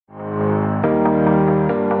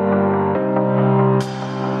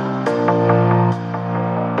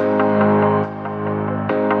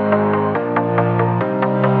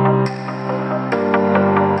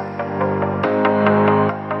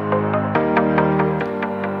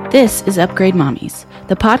This is Upgrade Mommies,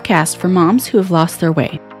 the podcast for moms who have lost their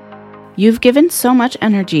way. You've given so much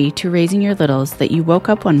energy to raising your littles that you woke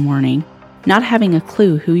up one morning not having a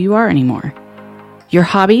clue who you are anymore. Your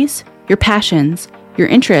hobbies, your passions, your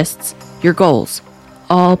interests, your goals,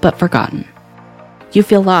 all but forgotten. You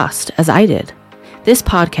feel lost, as I did. This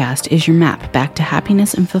podcast is your map back to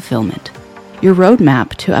happiness and fulfillment, your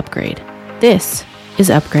roadmap to upgrade. This is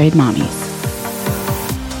Upgrade Mommies.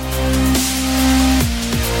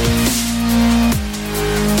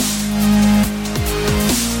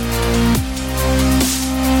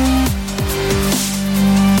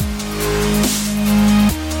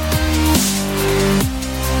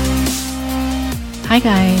 Hi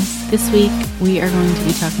guys, this week we are going to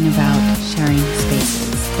be talking about sharing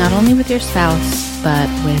spaces, not only with your spouse, but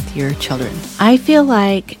with your children. I feel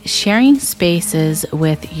like sharing spaces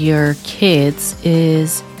with your kids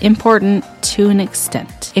is important to an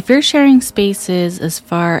extent. If you're sharing spaces as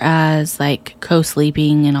far as like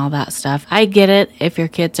co-sleeping and all that stuff, I get it if your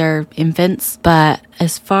kids are infants, but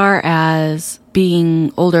as far as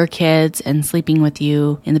being older kids and sleeping with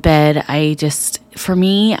you in the bed, for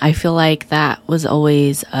me, I feel like that was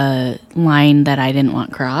always a line that I didn't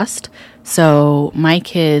want crossed. So my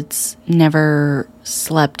kids never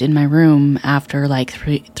slept in my room after like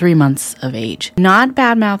three months of age. Not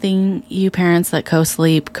bad-mouthing you parents that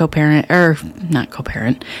co-sleep.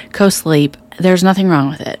 There's nothing wrong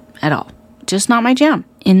with it at all. Just not my jam.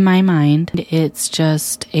 In my mind, it's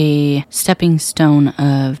just a stepping stone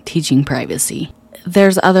of teaching privacy.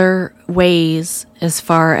 There's other ways as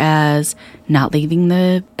far as not leaving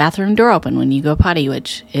the bathroom door open when you go potty,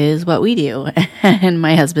 which is what we do. And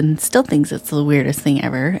my husband still thinks it's the weirdest thing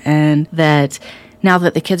ever. And that now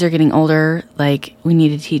that the kids are getting older, like we need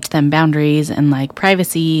to teach them boundaries and like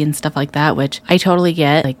privacy and stuff like that, which I totally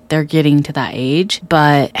get. Like they're getting to that age,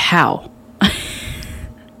 but how?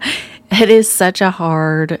 It is such a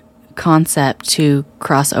hard concept to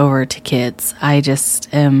cross over to kids. I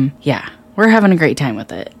just we're having a great time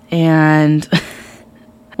with it. And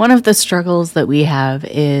one of the struggles that we have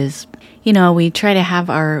is, we try to have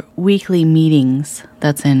our weekly meetings,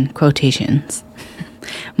 that's in quotations,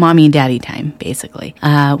 mommy and daddy time, basically.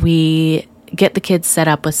 We get the kids set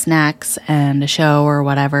up with snacks and a show or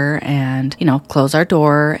whatever and, close our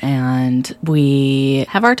door and we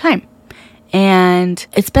have our time. And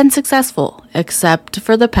it's been successful, except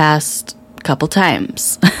for the past couple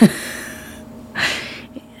times.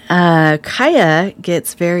 Kaya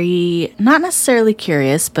gets very, not necessarily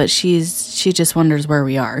curious, but she just wonders where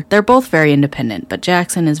we are. They're both very independent, but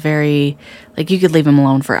Jackson is very, you could leave him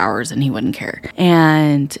alone for hours and he wouldn't care.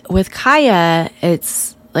 And with Kaya,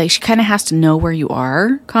 it's she kind of has to know where you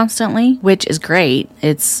are constantly, which is great.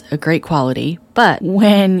 It's a great quality. But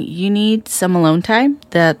when you need some alone time,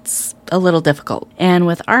 that's a little difficult. And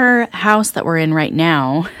with our house that we're in right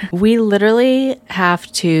now, we literally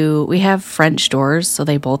we have French doors, so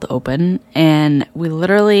they both open, and we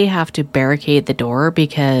literally have to barricade the door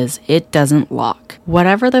because it doesn't lock.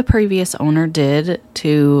 Whatever the previous owner did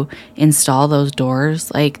to install those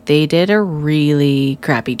doors, they did a really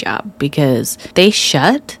crappy job because they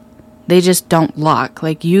shut, they just don't lock.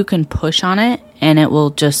 You can push on it and it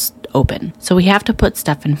will just open. So we have to put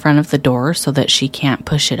stuff in front of the door so that she can't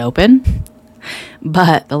push it open.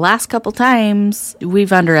 But the last couple times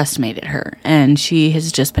we've underestimated her and she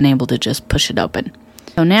has just been able to just push it open.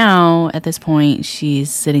 So now at this point she's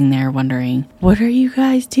sitting there wondering, what are you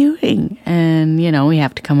guys doing? And we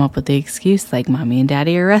have to come up with the excuse mommy and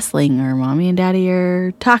daddy are wrestling or mommy and daddy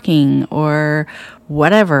are talking or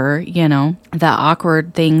whatever, the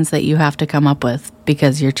awkward things that you have to come up with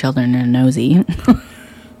because your children are nosy.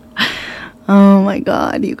 Oh my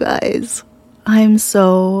God, you guys. I'm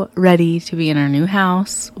so ready to be in our new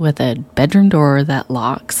house with a bedroom door that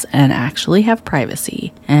locks and actually have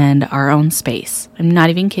privacy and our own space. I'm not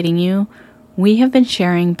even kidding you. We have been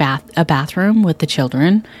sharing a bathroom with the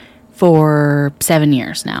children for 7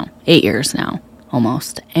 years now, 8 years now,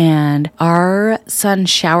 almost. And our son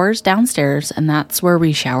showers downstairs and that's where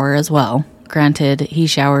we shower as well. Granted, he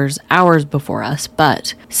showers hours before us,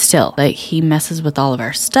 but still, he messes with all of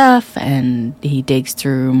our stuff and he digs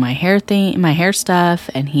through my hair stuff,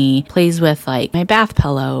 and he plays with my bath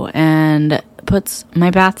pillow and puts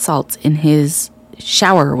my bath salts in his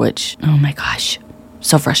shower, which, oh my gosh,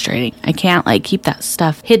 so frustrating. I can't keep that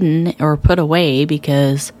stuff hidden or put away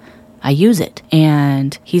because I use it,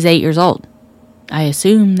 and he's 8 years old. I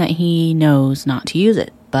assume that he knows not to use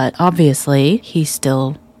it, but obviously he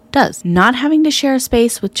still does. Not having to share a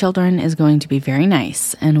space with children is going to be very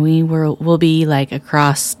nice, and we'll be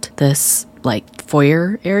across this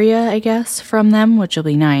foyer area, I guess, from them, which will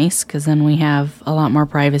be nice because then we have a lot more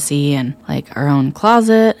privacy and like our own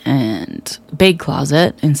closet and big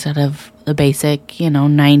closet instead of the basic,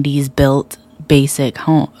 90s built basic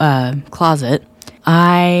home closet.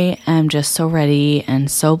 I am just so ready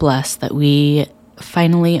and so blessed that we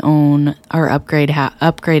finally own our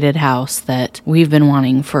upgraded house that we've been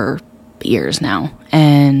wanting for years now.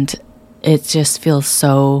 And it just feels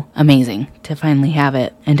so amazing to finally have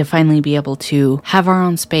it and to finally be able to have our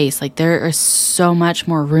own space. Like, there is so much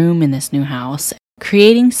more room in this new house.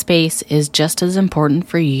 Creating space is just as important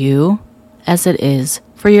for you as it is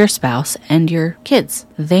for your spouse and your kids.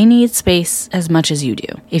 They need space as much as you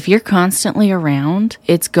do. If you're constantly around,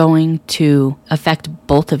 it's going to affect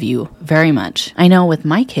both of you very much. I know with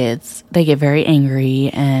my kids, they get very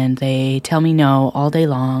angry and they tell me no all day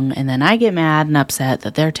long, and then I get mad and upset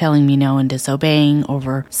that they're telling me no and disobeying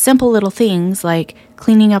over simple little things like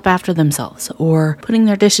cleaning up after themselves or putting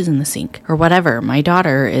their dishes in the sink or whatever. My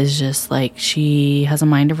daughter is just like, she has a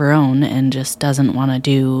mind of her own and just doesn't want to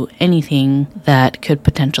do anything that could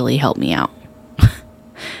potentially help me out.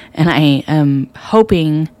 And I am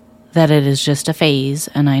hoping that it is just a phase,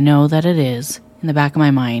 and I know that it is in the back of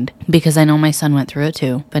my mind because I know my son went through it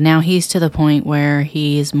too. But now he's to the point where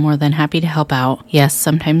he's more than happy to help out. Yes,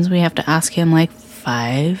 sometimes we have to ask him like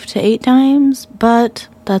 5 to 8 times, but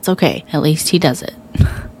that's okay. At least he does it.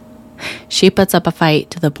 She puts up a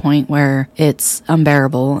fight to the point where it's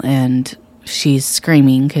unbearable and she's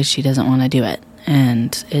screaming because she doesn't want to do it.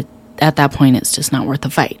 And at that point, it's just not worth the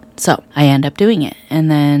fight. So I end up doing it.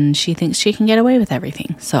 And then she thinks she can get away with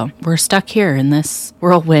everything. So we're stuck here in this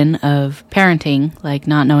whirlwind of parenting, like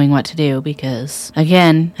not knowing what to do because,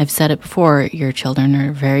 again, I've said it before, your children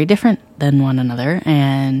are very different than one another,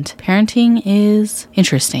 and parenting is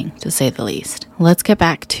interesting, to say the least. Let's get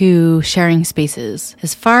back to sharing spaces.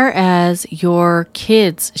 As far as your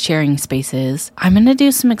kids sharing spaces, I'm going to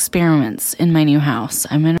do some experiments in my new house.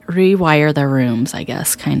 I'm going to rewire their rooms, I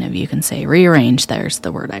guess, kind of, you can say. Rearrange, there's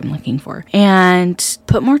the word I'm looking for. And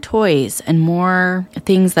put more toys and more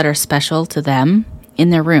things that are special to them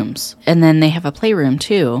in their rooms. And then they have a playroom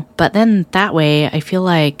too. But then that way, I feel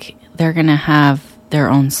like they're going to have their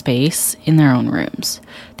own space in their own rooms.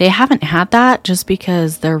 They haven't had that just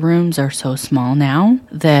because their rooms are so small now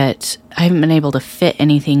that I haven't been able to fit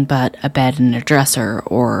anything but a bed and a dresser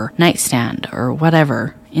or nightstand or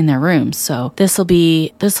whatever in their rooms. So this will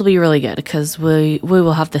be really good because we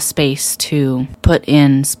will have the space to put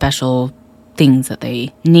in special things that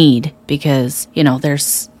they need because,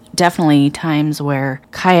 there's definitely times where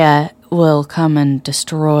Kaya will come and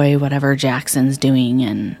destroy whatever Jackson's doing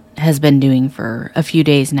and has been doing for a few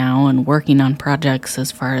days now and working on projects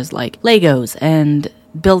as far as like Legos and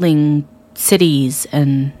building cities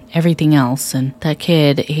and everything else. And that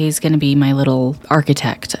kid, he's going to be my little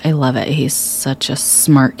architect. I love it. He's such a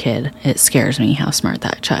smart kid. It scares me how smart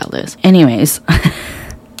that child is. Anyways,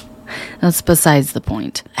 that's besides the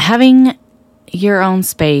point. Having your own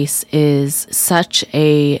space is such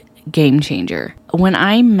a game changer. When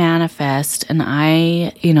I manifest and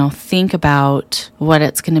I, think about what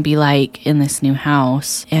it's going to be like in this new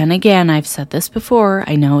house, and again, I've said this before,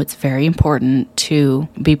 I know it's very important to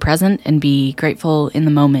be present and be grateful in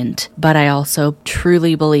the moment, but I also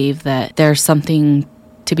truly believe that there's something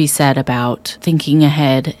to be said about thinking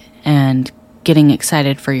ahead and getting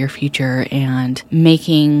excited for your future and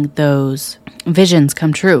making those visions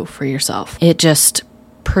come true for yourself. It just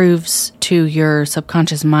proves to your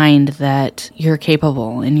subconscious mind that you're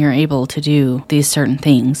capable and you're able to do these certain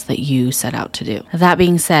things that you set out to do. That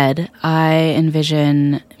being said, I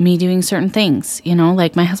envision me doing certain things,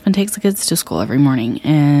 like my husband takes the kids to school every morning,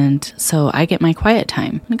 and so I get my quiet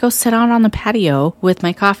time. I go sit out on the patio with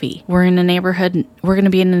my coffee. We're going to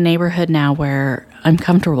be in a neighborhood now where I'm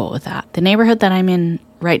comfortable with that. The neighborhood that I'm in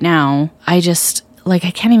right now, I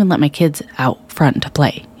can't even let my kids out front to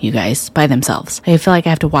play, you guys, by themselves. I feel like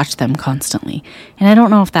I have to watch them constantly. And I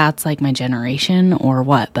don't know if that's like my generation or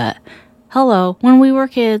what, but hello, when we were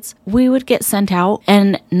kids, we would get sent out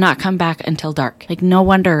and not come back until dark. Like, no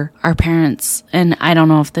wonder our parents, and I don't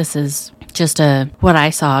know if this is just what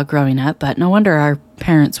I saw growing up, but no wonder our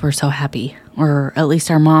parents were so happy. Or at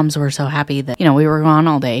least our moms were so happy that, we were gone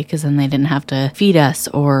all day because then they didn't have to feed us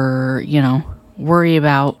or, worry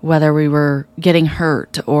about whether we were getting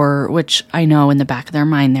hurt, or which I know in the back of their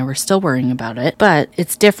mind they were still worrying about it, but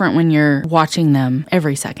it's different when you're watching them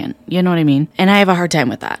every second, you know what I mean? And I have a hard time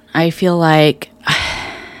with that. I feel like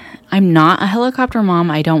I'm not a helicopter mom.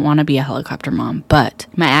 I don't want to be a helicopter mom, but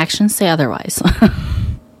my actions say otherwise.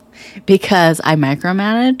 because I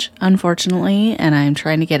micromanage, unfortunately, and I'm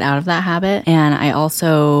trying to get out of that habit. And I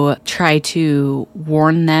also try to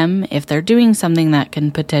warn them if they're doing something that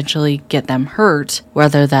can potentially get them hurt,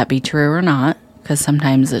 whether that be true or not, because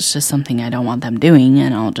sometimes it's just something I don't want them doing,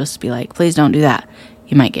 and I'll just be like, please don't do that.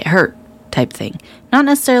 You might get hurt, type thing. Not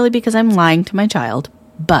necessarily because I'm lying to my child,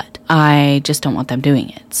 but I just don't want them doing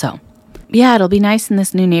it. So yeah, it'll be nice in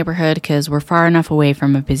this new neighborhood because we're far enough away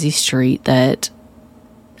from a busy street that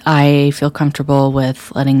I feel comfortable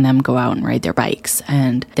with letting them go out and ride their bikes.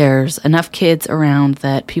 And there's enough kids around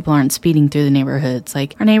that people aren't speeding through the neighborhoods.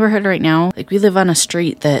 Like our neighborhood right now, like we live on a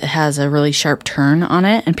street that has a really sharp turn on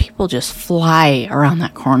it, and people just fly around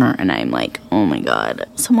that corner. And I'm like, oh my God,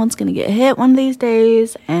 someone's going to get hit one of these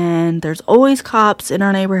days. And there's always cops in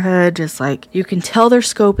our neighborhood. Just like you can tell they're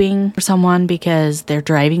scoping for someone because they're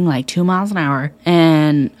driving like 2 miles an hour.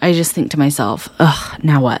 And I just think to myself, ugh,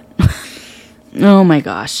 now what? Oh my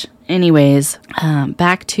gosh. Anyways,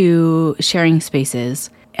 back to sharing spaces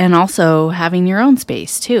and also having your own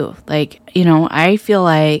space too. Like, I feel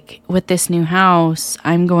like with this new house,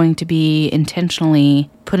 I'm going to be intentionally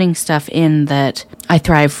putting stuff in that I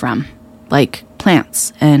thrive from, like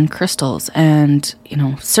plants and crystals and,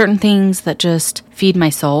 certain things that just feed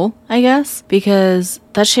my soul, I guess, because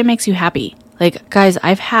that shit makes you happy. Like, guys,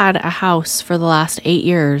 I've had a house for the last 8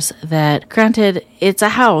 years that, granted, it's a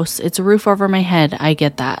house, it's a roof over my head, I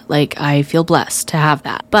get that. Like, I feel blessed to have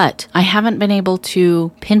that. But I haven't been able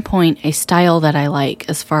to pinpoint a style that I like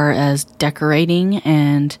as far as decorating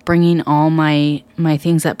and bringing all my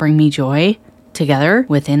things that bring me joy together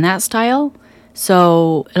within that style.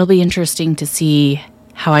 So it'll be interesting to see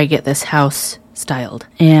how I get this house styled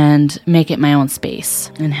and make it my own space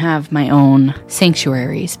and have my own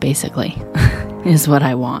sanctuaries, basically, is what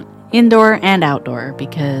I want. Indoor and outdoor,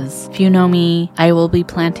 because if you know me, I will be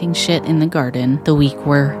planting shit in the garden the week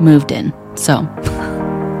we're moved in. So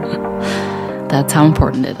that's how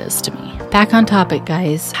important it is to me. Back on topic,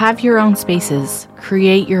 guys. Have your own spaces.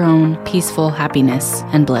 Create your own peaceful happiness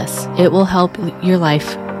and bliss. It will help your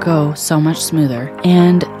life go so much smoother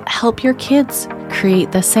and help your kids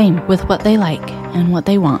create the same with what they like and what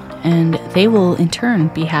they want, and they will in turn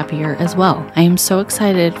be happier as well. I am so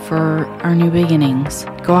excited for our new beginnings.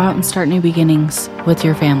 Go out and start new beginnings with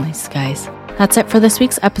your families, guys. That's it for this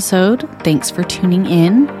week's episode. Thanks for tuning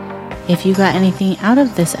in. If you got anything out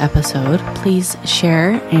of this episode, please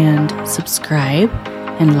share and subscribe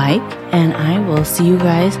and like, and I will see you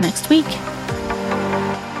guys next week.